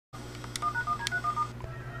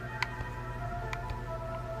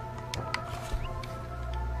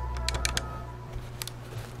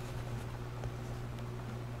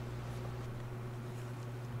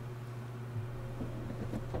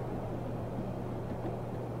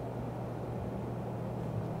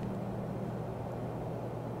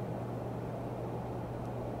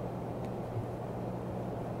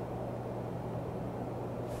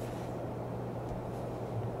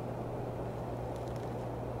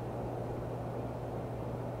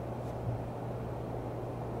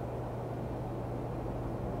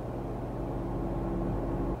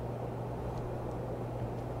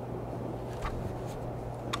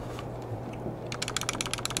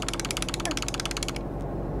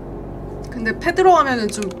근데 패드로 하면은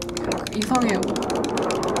좀 이상해요.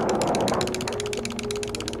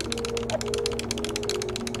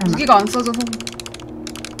 무기가 안 써져서.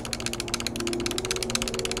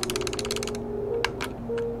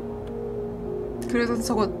 그래서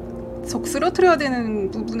적 쓰러뜨려야 되는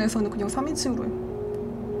부분에서는 그냥 3인칭으로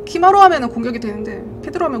해. 키마로 하면은 공격이 되는데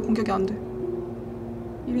패드로 하면 공격이 안 돼.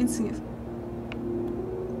 1인칭에서.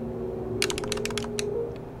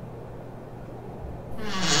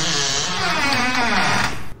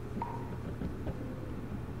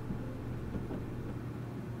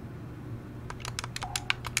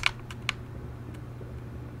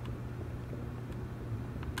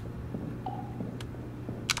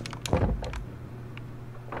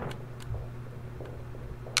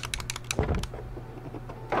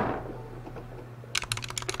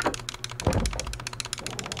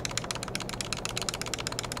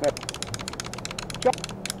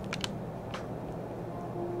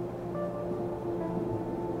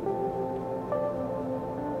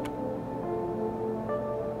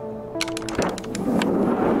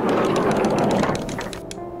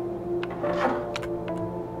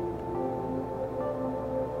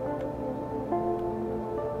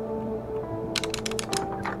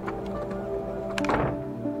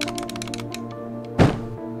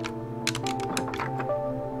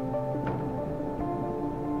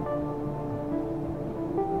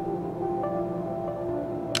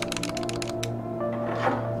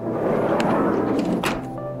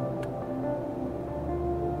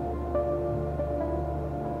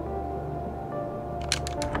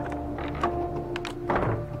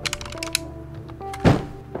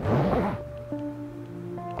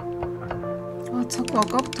 자꾸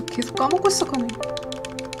아까부터 계속 까먹고 시작하네.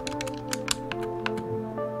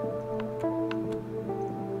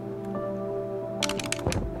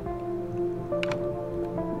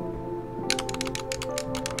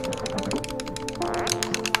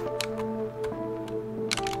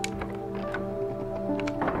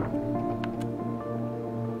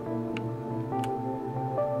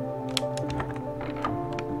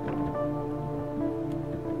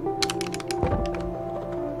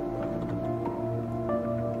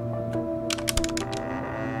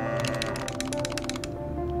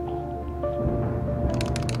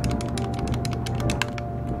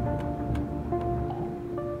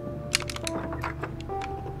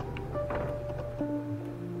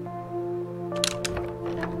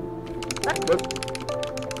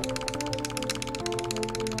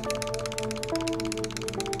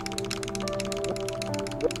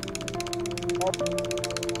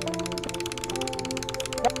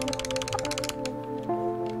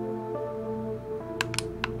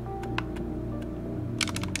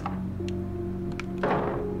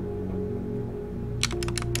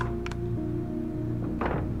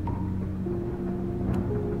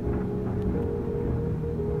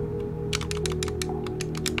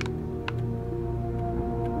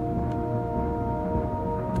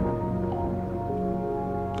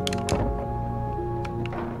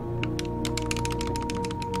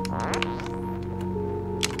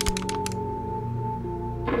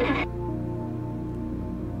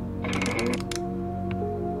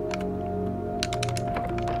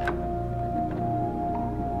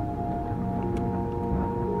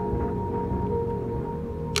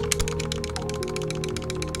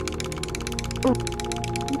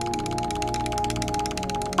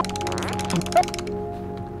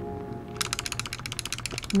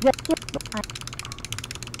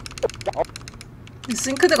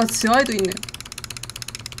 싱크대가 지하에도 있네요.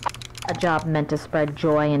 A job meant to spread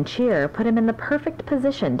joy and cheer put him in the perfect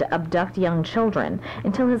position to abduct young children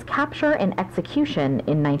until his capture and execution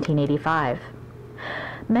in 1985.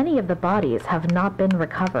 Many of the bodies have not been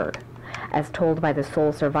recovered. As told by the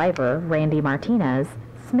sole survivor, Randy Martinez,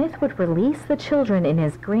 Smith would release the children in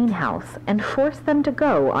his greenhouse and force them to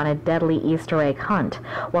go on a deadly Easter egg hunt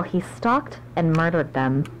while he stalked and murdered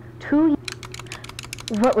them.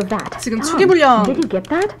 What was that? 지금 추기불량 did you get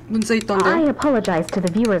that? 문제 있던데. I apologize to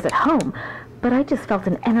the viewers at home, but I just felt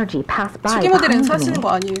an energy pass by 추기 모델은 behind 사시는 me. 거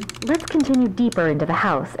아니에요. Let's continue deeper into the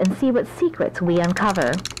house and see what secrets we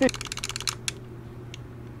uncover.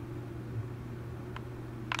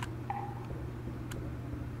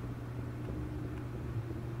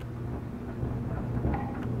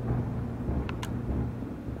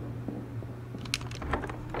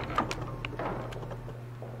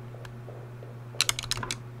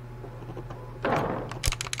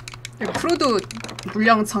 프로도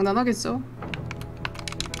물량 장난하겠죠?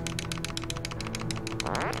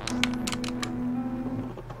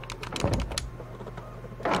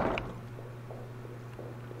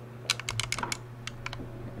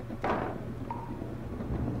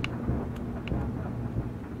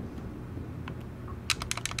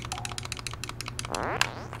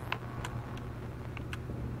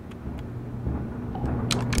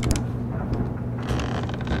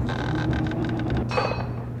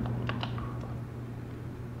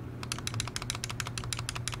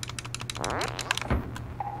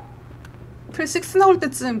 플 6 나올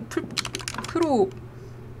때쯤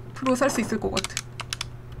프로 살 수 있을 것 같아.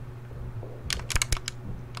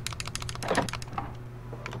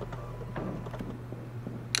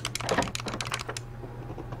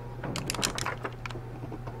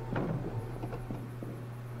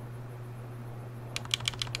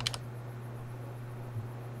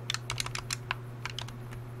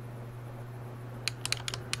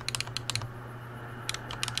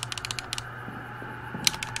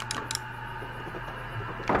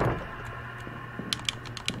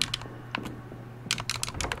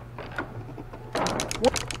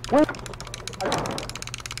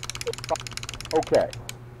 Okay.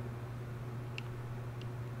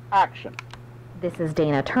 Action. This is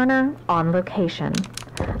Dana Turner, on location.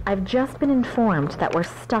 I've just been informed that we're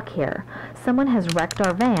stuck here. Someone has wrecked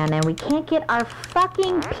our van and we can't get our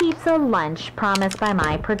fucking pizza lunch promised by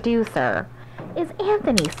my producer. Is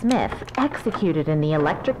Anthony Smith, executed in the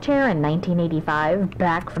electric chair in 1985,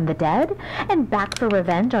 back from the dead? And back for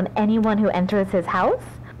revenge on anyone who enters his house?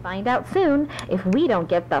 Find out soon if we don't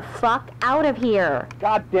get the fuck out of here.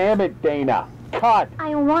 God damn it, Dana. Cut.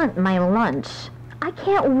 I want my lunch. I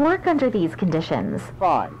can't work under these conditions.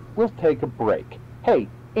 Fine. We'll take a break. Hey,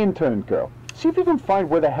 intern girl. See if you can find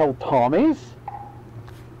where the hell Tom is.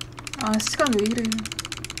 아, 시간 왜 이래.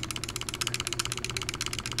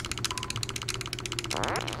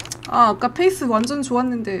 아, 아까 페이스 완전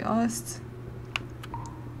좋았는데. 아, 진짜.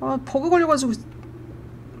 아, 버그 걸려가지고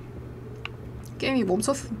게임이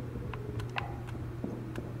멈췄어.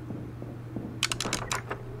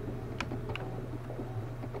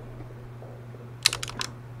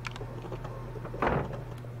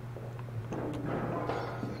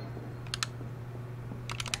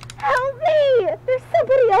 Help me! There's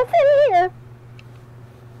somebody else in here!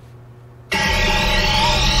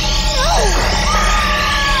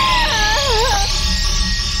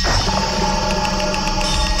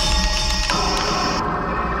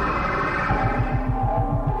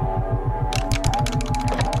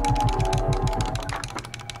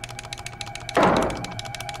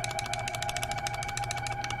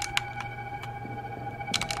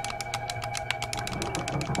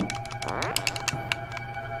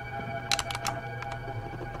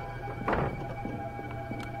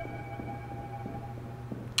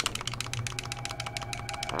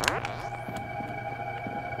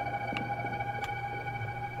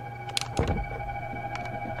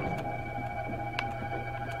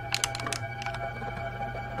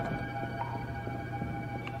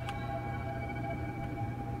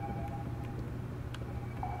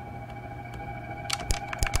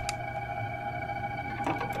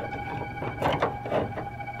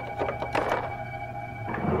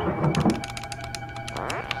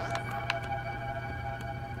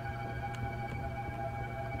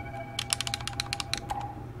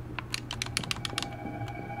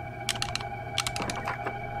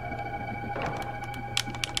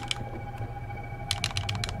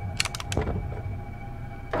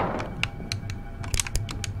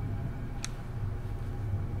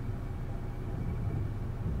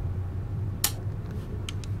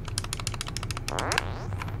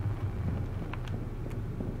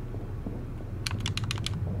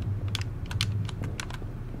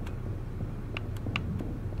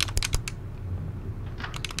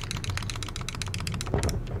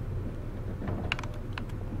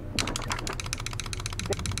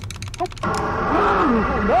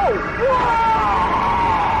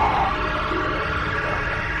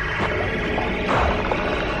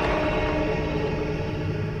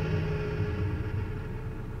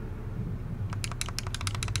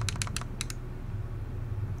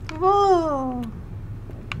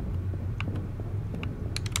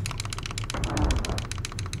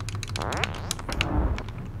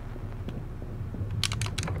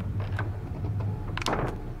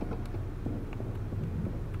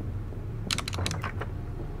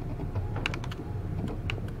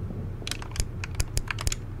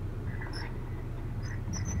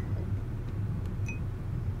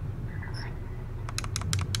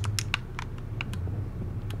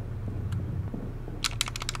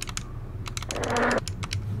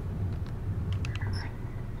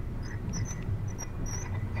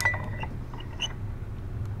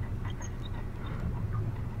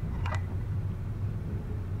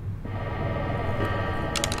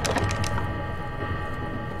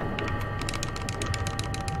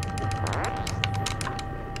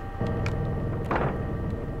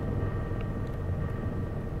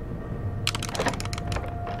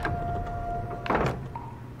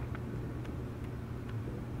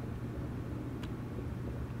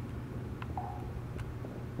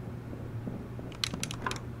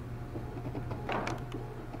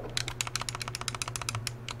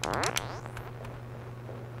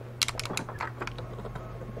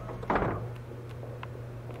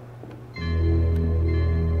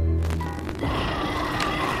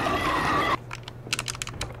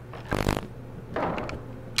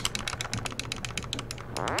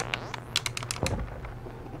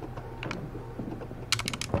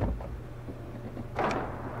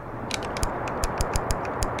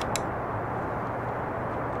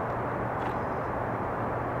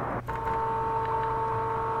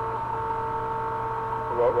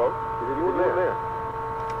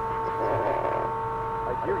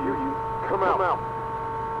 더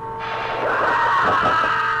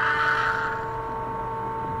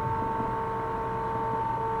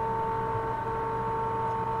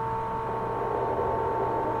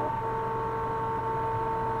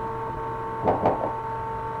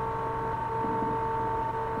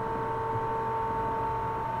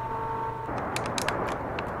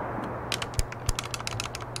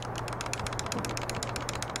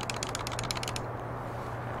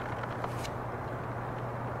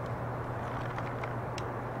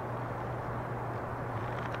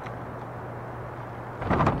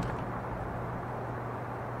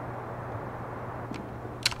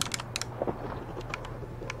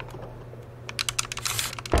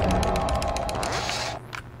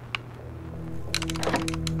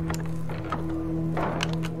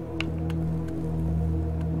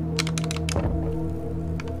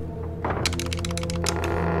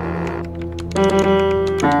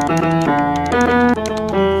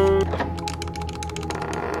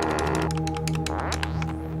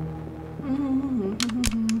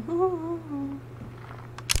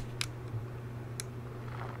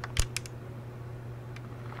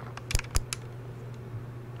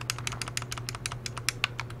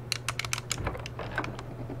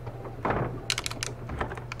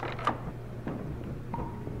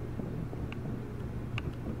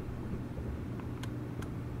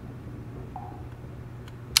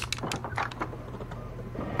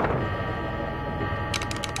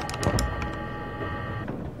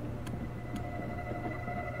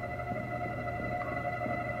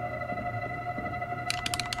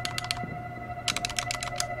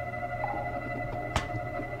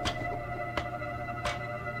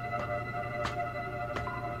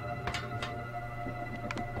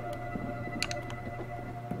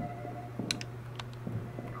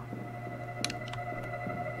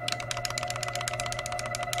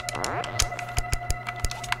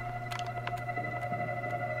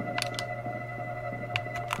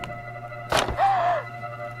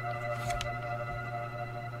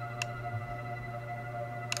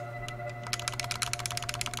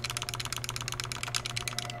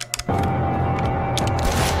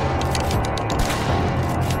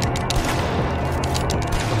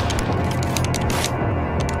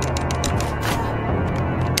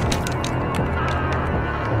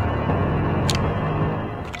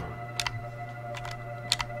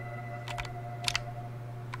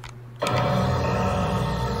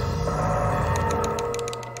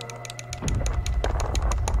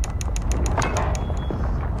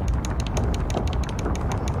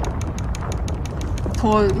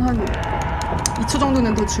한 2초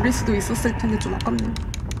정도는 더 줄일 수도 있었을 텐데 좀 아깝네.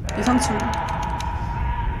 2, 3초.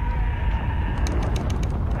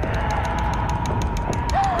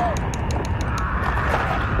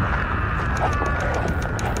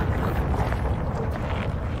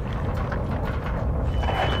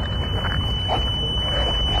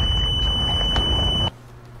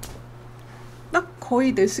 딱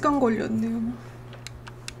거의 4시간 걸렸네요.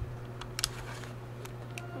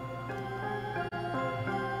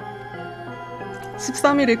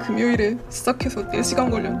 13일에 금요일에 시작해서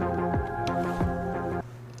 4시간 걸렸네.